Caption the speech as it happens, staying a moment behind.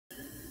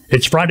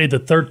It's Friday the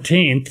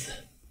 13th.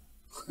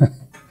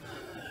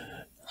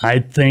 I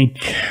think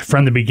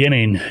from the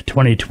beginning,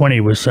 2020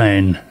 was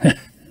saying,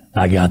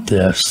 I got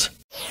this.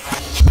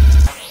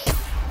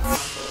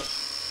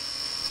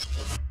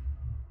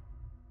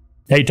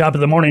 Hey, top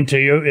of the morning to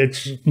you.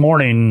 It's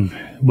morning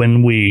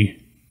when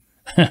we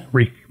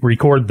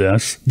record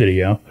this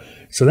video.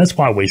 So that's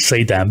why we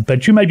say that.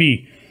 But you may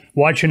be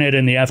watching it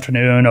in the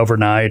afternoon,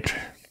 overnight,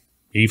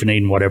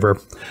 evening, whatever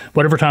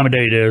time of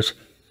day it is.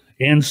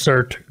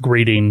 Insert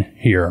greeting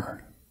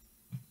here.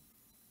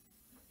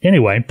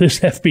 Anyway, this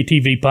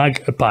FBTV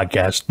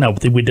podcast. No,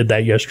 we did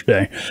that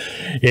yesterday.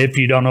 If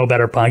you don't know about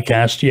our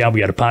podcast, yeah, we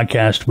got a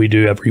podcast we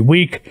do every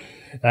week.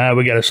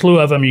 We got a slew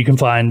of them. You can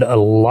find a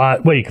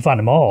lot. Well, you can find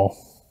them all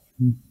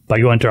by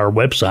going to our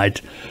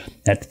website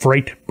at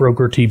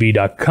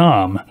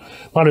freightbrokertv.com. A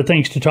lot of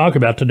things to talk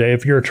about today.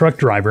 If you're a truck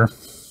driver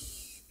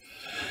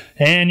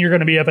and you're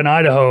going to be up in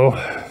Idaho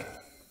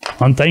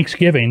on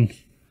Thanksgiving,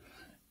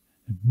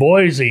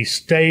 Boise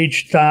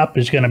Stage Stop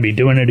is going to be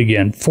doing it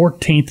again,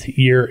 14th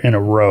year in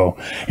a row.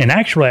 And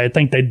actually, I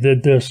think they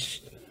did this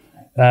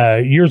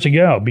years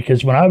ago,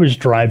 because when I was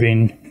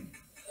driving,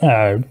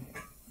 I'm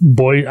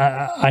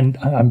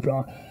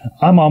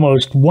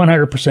almost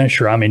 100%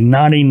 sure, I mean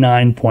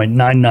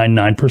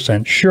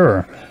 99.999%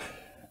 sure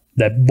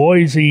that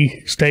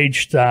Boise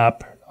Stage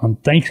Stop on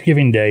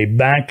Thanksgiving Day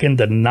back in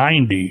the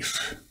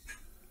 90s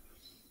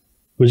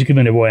was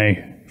giving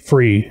away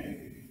free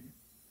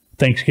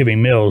Thanksgiving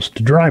meals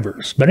to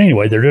drivers. But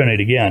anyway, they're doing it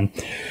again.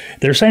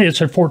 They're saying it's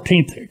their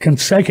 14th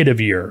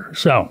consecutive year.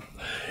 So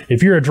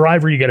if you're a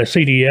driver, you got a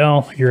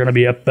CDL, you're going to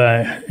be up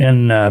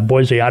in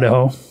Boise,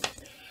 Idaho,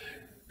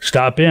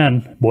 stop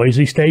in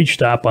Boise Stage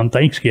Stop on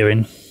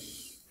Thanksgiving,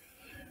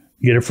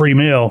 get a free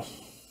meal.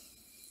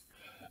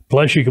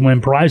 Plus, you can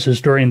win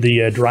prizes during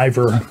the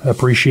driver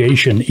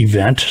appreciation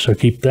event. So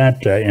keep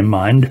that in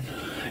mind.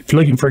 If you're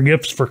looking for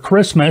gifts for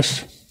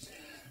Christmas,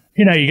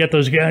 you know, you get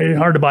those guys,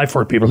 hard to buy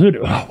for people. Who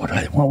do? Oh,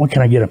 what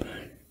can I get them?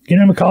 Get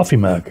them a coffee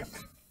mug,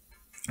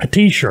 a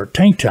t-shirt,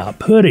 tank top,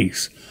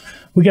 hoodies.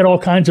 We got all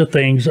kinds of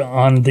things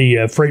on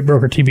the Freight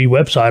Broker TV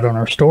website on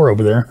our store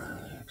over there.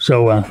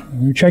 So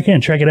check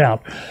it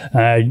out.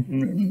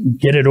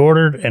 Get it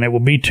ordered, and it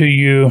will be to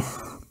you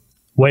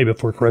way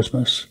before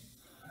Christmas,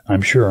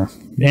 I'm sure.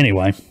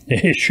 Anyway,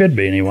 it should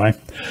be anyway.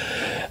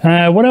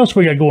 What else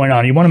we got going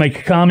on? You want to make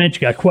a comment?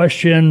 You got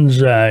questions?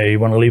 You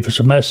want to leave us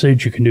a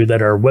message? You can do that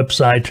at our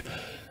website.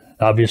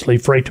 Obviously,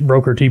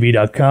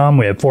 freightbrokertv.com.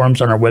 We have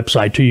forms on our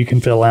website, too, you can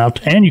fill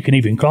out. And you can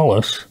even call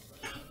us.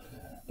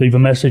 Leave a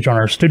message on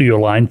our studio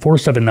line,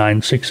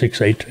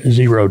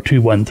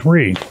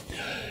 479-668-0213.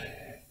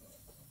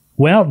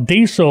 Well,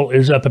 diesel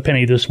is up a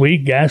penny this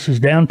week. Gas is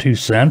down 2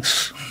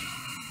 cents.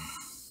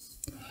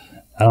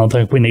 I don't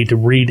think we need to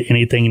read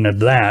anything into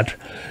that.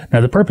 Now,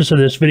 the purpose of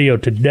this video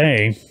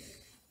today,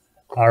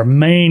 our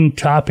main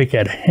topic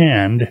at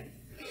hand,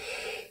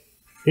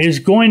 is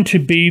going to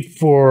be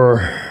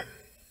for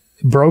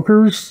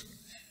brokers,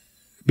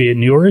 be it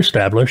new or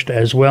established,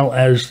 as well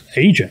as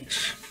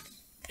agents,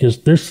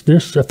 because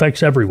this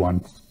affects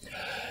everyone.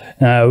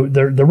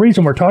 The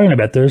reason we're talking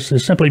about this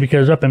is simply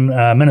because up in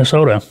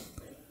Minnesota,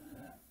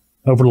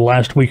 over the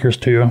last week or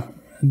two,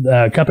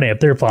 the company up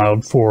there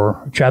filed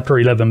for Chapter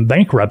 11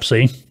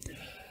 bankruptcy.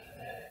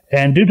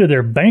 And due to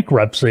their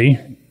bankruptcy,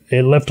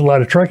 it left a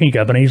lot of trucking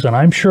companies, and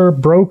I'm sure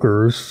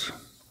brokers,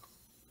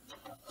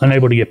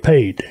 unable to get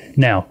paid.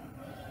 Now,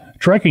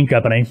 trucking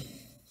company,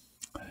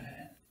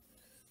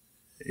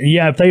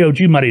 yeah, if they owed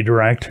you money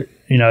direct,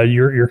 you know,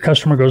 your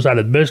customer goes out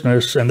of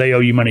business and they owe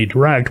you money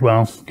direct,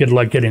 well, good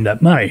luck getting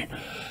that money.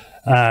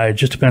 It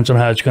just depends on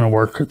how it's going to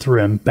work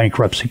through in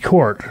bankruptcy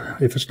court,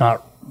 if it's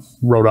not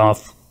wrote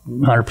off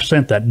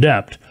 100% that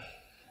debt.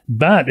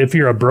 But if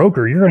you're a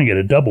broker, you're going to get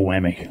a double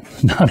whammy.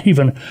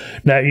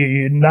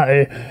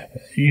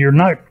 You're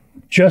not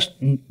just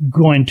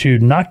going to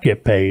not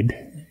get paid,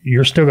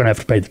 you're still going to have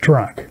to pay the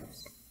truck.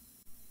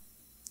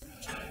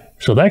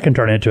 So that can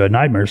turn into a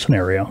nightmare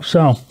scenario.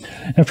 So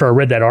after I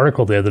read that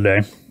article the other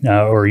day,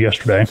 or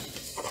yesterday,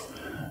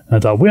 I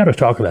thought, we ought to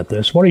talk about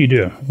this. What do you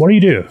do? What do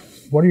you do?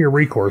 What are your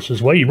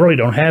recourses? Well, you really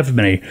don't have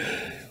many.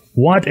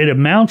 What it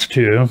amounts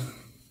to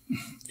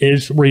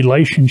is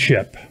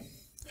relationship.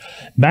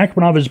 Back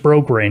when I was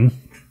brokering,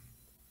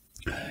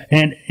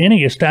 and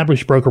any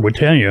established broker would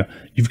tell you,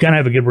 you've got to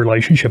have a good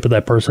relationship with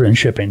that person in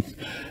shipping,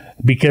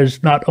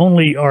 because not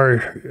only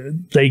are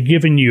they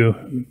giving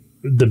you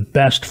the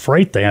best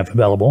freight they have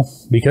available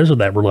because of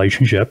that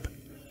relationship,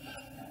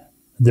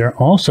 they're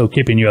also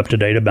keeping you up to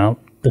date about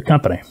the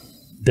company,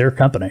 their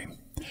company.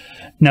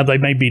 Now, they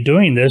may be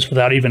doing this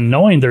without even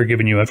knowing they're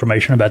giving you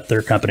information about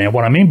their company. And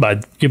what I mean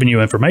by giving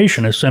you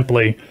information is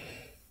simply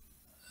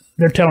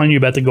they're telling you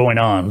about the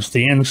going-ons,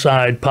 the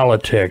inside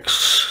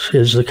politics.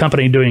 Is the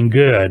company doing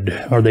good?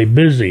 Are they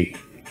busy?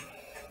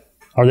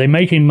 Are they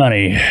making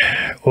money?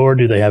 Or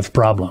do they have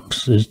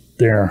problems? Is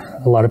there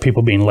a lot of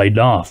people being laid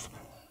off?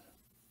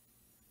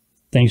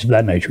 things of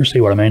that nature. See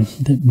what I mean?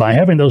 By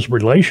having those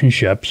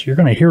relationships, you're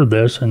going to hear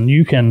this, and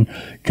you can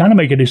kind of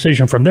make a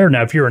decision from there.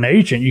 Now, if you're an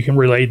agent, you can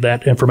relay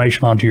that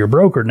information onto your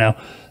broker. Now,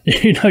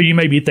 you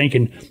may be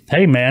thinking,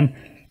 hey, man,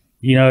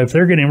 if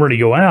they're getting ready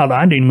to go out,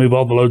 I need to move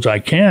all the loads I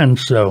can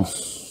so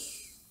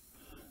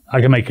I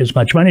can make as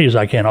much money as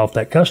I can off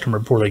that customer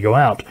before they go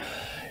out.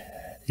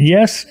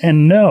 Yes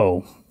and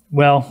no.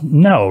 Well,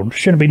 no,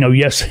 shouldn't be no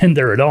yes in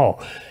there at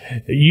all.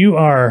 You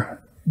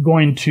are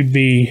going to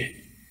be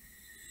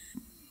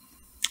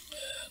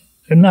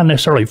not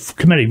necessarily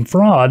committing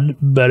fraud,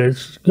 but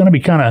it's going to be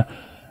kind of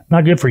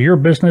not good for your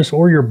business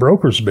or your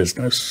broker's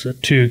business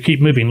to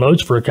keep moving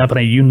loads for a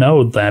company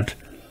that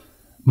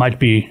might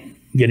be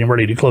getting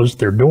ready to close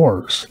their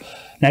doors.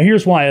 Now,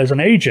 here's why, as an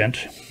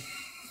agent,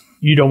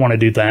 you don't want to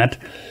do that,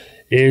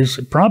 is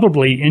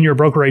probably in your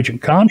broker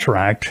agent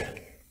contract,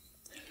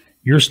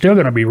 you're still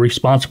going to be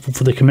responsible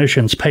for the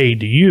commissions paid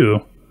to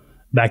you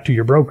back to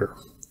your broker.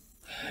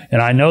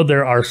 And I know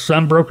there are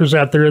some brokers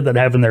out there that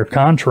have in their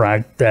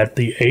contract that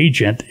the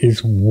agent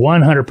is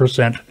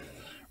 100%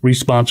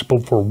 responsible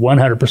for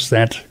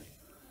 100%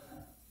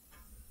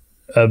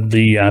 of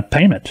the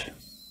payment.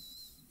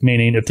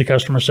 Meaning, if the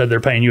customer said they're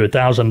paying you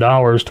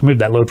 $1,000 to move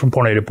that load from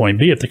point A to point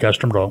B, if the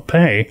customer don't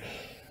pay,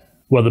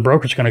 well, the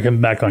broker's going to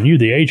come back on you,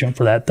 the agent,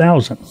 for that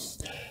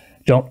 $1,000.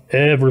 Don't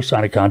ever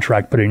sign a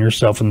contract putting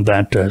yourself in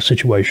that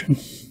situation.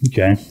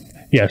 Okay.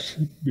 Yes.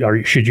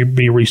 Should you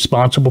be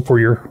responsible for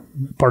your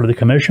part of the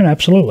commission?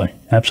 Absolutely.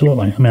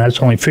 Absolutely. I mean,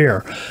 that's only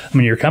fair. I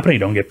mean, your company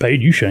don't get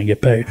paid. You shouldn't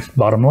get paid.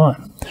 Bottom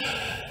line.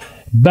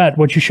 But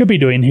what you should be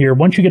doing here,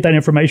 once you get that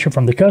information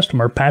from the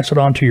customer, pass it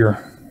on to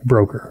your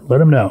broker. Let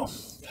them know.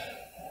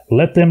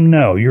 Let them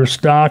know your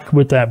stock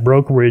with that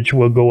brokerage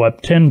will go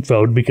up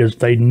tenfold because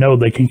they know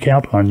they can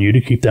count on you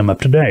to keep them up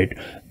to date.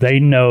 They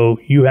know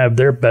you have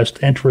their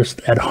best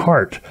interest at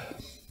heart.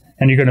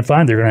 And you're going to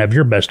find they're going to have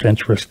your best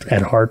interest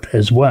at heart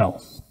as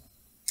well.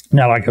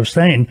 Now, like I was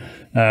saying,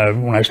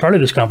 when I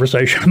started this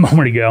conversation a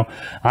moment ago,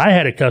 I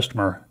had a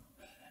customer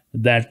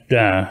that,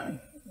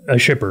 a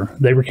shipper,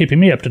 they were keeping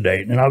me up to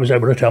date. And I was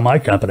able to tell my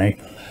company.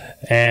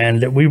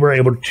 And we were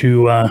able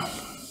to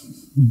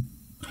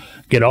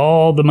get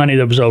all the money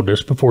that was owed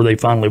us before they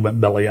finally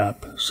went belly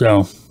up.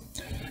 So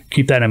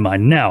keep that in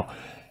mind. Now,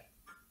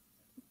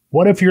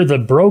 what if you're the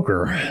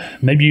broker?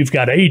 Maybe you've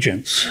got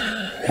agents.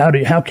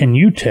 How can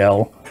you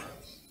tell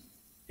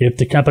if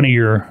the company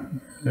you're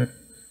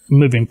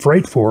moving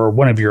freight for, or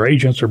one of your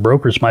agents or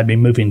brokers might be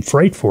moving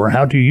freight for?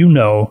 How do you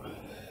know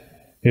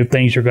if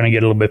things are going to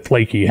get a little bit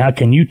flaky? How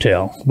can you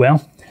tell?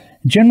 Well,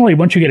 generally,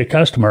 once you get a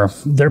customer,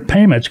 their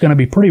payment's going to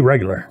be pretty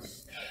regular.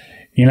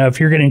 If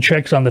you're getting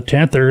checks on the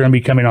 10th, they're going to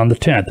be coming on the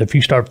 10th. If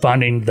you start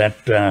finding that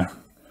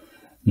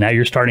now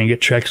you're starting to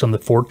get checks on the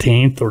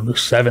 14th or the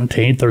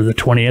 17th or the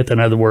 20th, in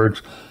other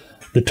words,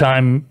 the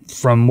time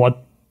from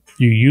what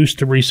you used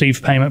to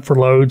receive payment for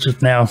loads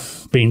is now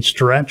being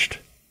stretched,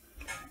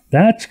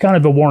 that's kind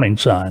of a warning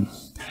sign.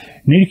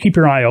 You need to keep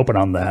your eye open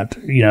on that.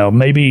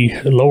 Maybe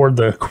lower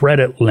the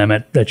credit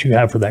limit that you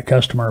have for that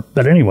customer.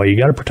 But anyway, you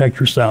got to protect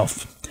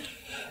yourself.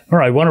 All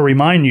right, I want to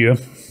remind you,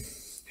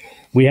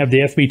 we have the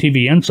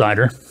FBTV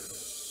Insider.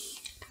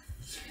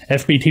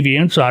 FBTV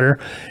Insider,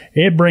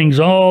 it brings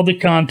all the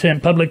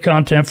content, public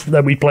content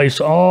that we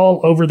place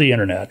all over the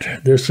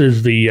internet. This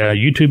is the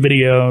YouTube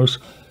videos.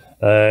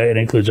 It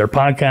includes our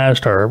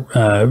podcast,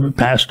 our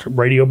past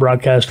radio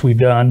broadcast we've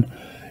done.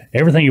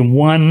 Everything in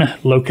one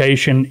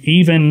location,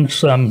 even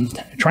some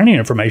training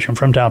information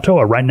from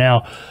Tautoa. Right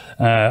now,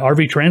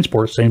 RV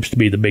transport seems to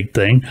be the big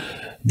thing.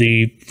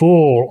 The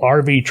full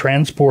RV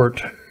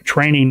transport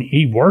training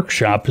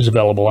e-workshop is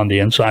available on the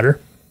Insider.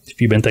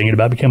 If you've been thinking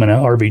about becoming an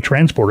RV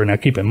transporter, now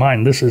keep in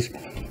mind this is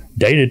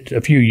dated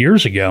a few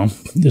years ago,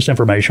 this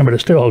information, but it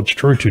still holds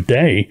true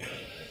today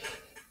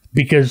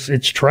because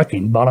it's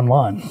trucking, bottom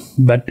line.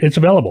 But it's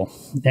available.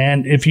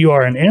 And if you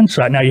are an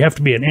insider, now you have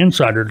to be an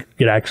insider to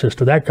get access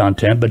to that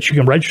content, but you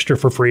can register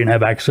for free and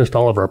have access to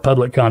all of our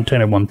public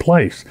content in one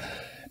place.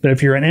 But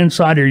if you're an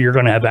insider, you're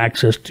going to have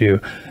access to,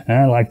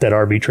 like that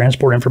RV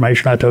transport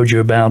information I told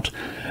you about.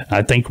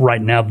 I think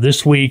right now,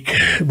 this week,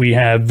 we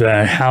have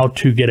how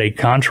to get a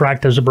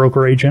contract as a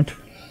broker agent.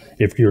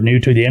 If you're new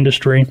to the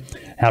industry,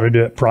 how to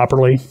do it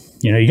properly.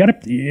 You got to,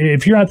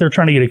 if you're out there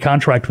trying to get a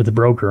contract with a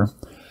broker,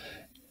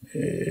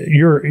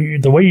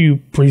 the way you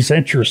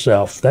present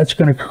yourself, that's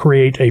going to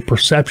create a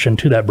perception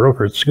to that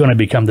broker. It's going to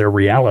become their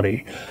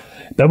reality.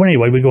 But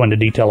anyway, we go into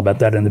detail about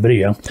that in the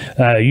video.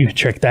 You can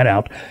check that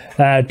out.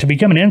 To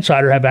become an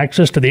insider, have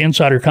access to the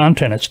insider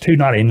content. It's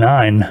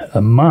 $2.99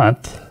 a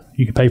month.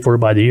 You can pay for it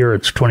by the year.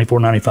 It's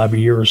 $24.95 a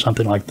year or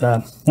something like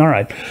that. All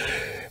right.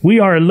 We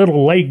are a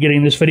little late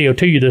getting this video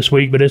to you this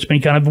week, but it's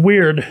been kind of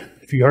weird.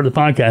 If you heard the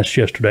podcast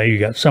yesterday, you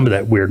got some of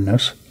that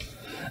weirdness.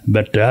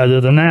 But other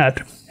than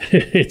that,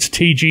 it's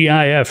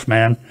TGIF,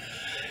 man.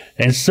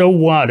 And so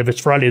what if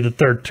it's Friday the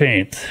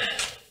 13th?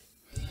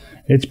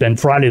 It's been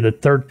Friday the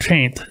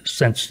 13th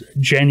since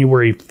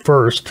January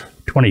 1st,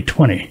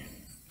 2020.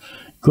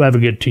 Go have a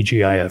good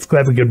TGIF. Go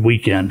have a good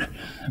weekend.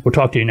 We'll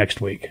talk to you next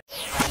week.